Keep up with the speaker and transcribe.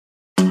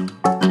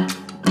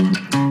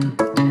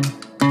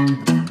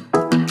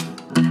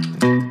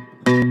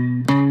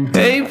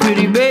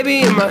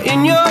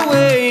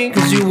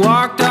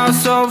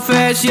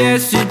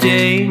just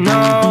yesterday.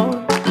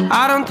 No,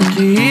 I don't think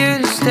you're here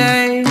to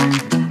stay.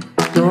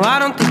 No, I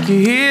don't think you're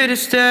here to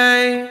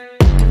stay.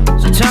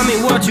 So tell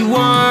me what you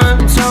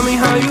want, tell me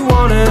how you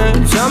want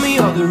it. Tell me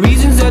all the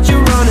reasons that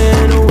you're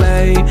running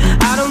away.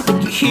 I don't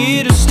think you're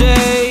here to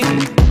stay.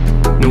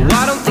 No,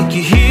 I don't think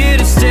you're here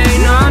to stay.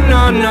 No,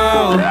 no,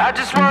 no. I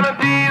just wanna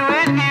be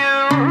with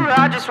you.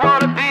 I just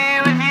wanna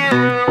be with you,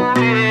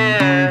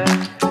 yeah.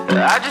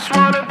 I just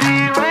wanna be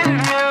with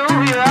you,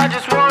 yeah. I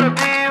just wanna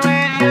be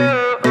with you.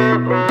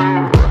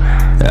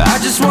 I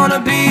just wanna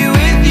be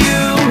with you.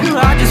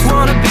 I just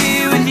wanna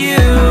be with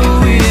you,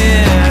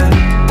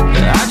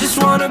 yeah. I just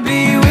wanna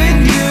be with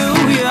you,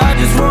 yeah. I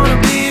just wanna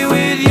be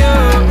with you.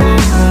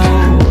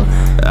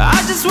 I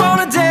just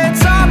wanna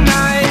dance all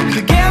night,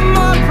 forget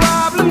my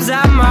problems,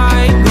 I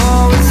might go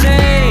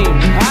insane.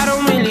 I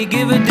don't really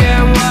give a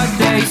damn what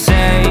they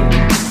say.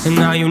 And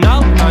now you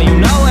know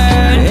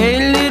it.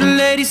 Hey, little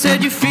lady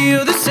said you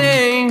feel the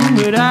same,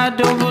 but I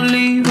don't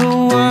believe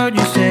a word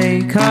you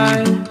say,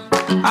 'cause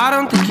I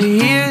don't think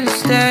you're here to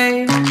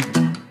stay.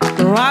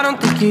 No, I don't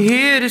think you're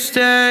here to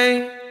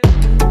stay.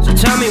 So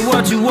tell me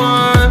what you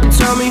want,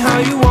 tell me how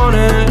you want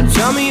it.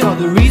 Tell me all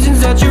the reasons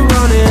that you're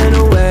running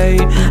away.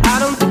 I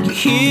don't think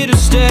you're here to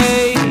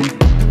stay.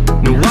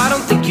 No, I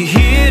don't think you're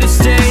here to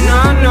stay. No,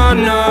 no,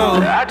 no.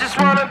 I just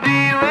wanna be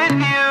with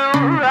you.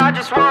 I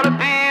just wanna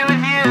be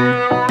with you,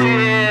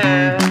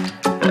 yeah.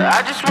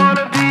 I just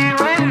wanna be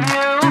with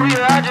you,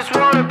 yeah. I just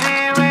wanna be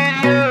with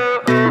you.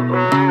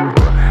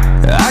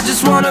 I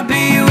just wanna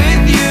be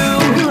with you.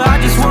 I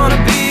just wanna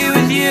be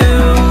with you,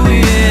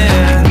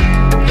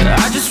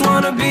 yeah. I just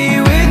wanna be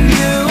with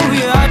you,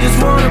 yeah. I just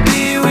wanna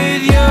be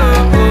with you.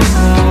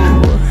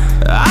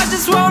 I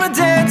just wanna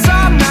dance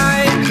all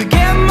night,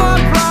 forget my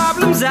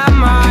problems, I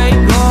might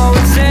go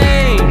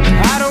insane.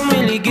 I don't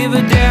really give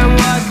a damn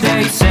what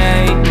they say.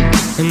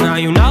 And now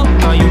you know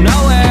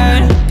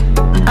it.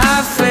 I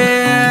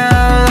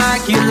feel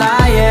like you're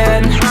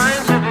lying,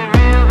 trying to be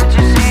real, but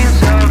you seem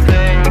so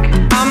fake.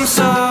 I'm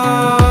so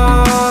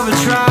over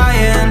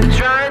trying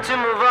to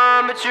move on,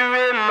 but you're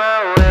in my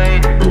way.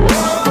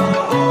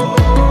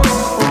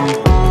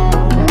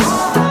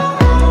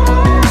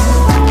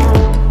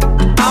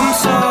 I'm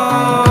so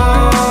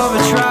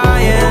over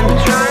trying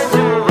to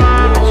move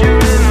on, but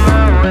you're in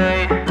my way.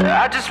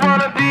 I just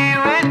wanna be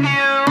with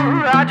you.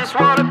 I just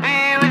wanna be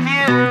with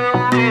you,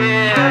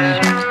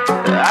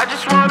 yeah. I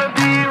just wanna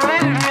be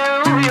with you,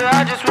 yeah.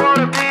 I just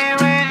wanna be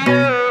with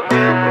you.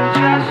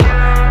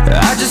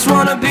 I just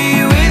wanna be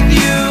with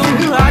you.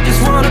 I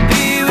just wanna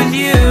be with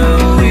you,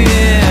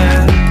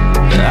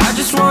 yeah. I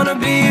just wanna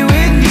be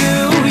with you,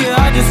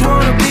 yeah. I just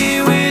wanna be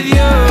with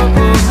you.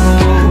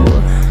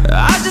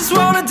 I just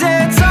wanna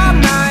dance all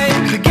night,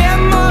 forget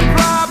my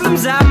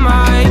problems, I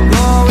might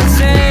go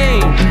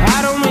insane. I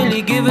don't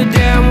really give a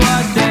damn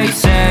what they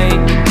say.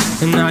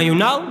 And now you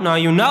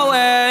know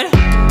it.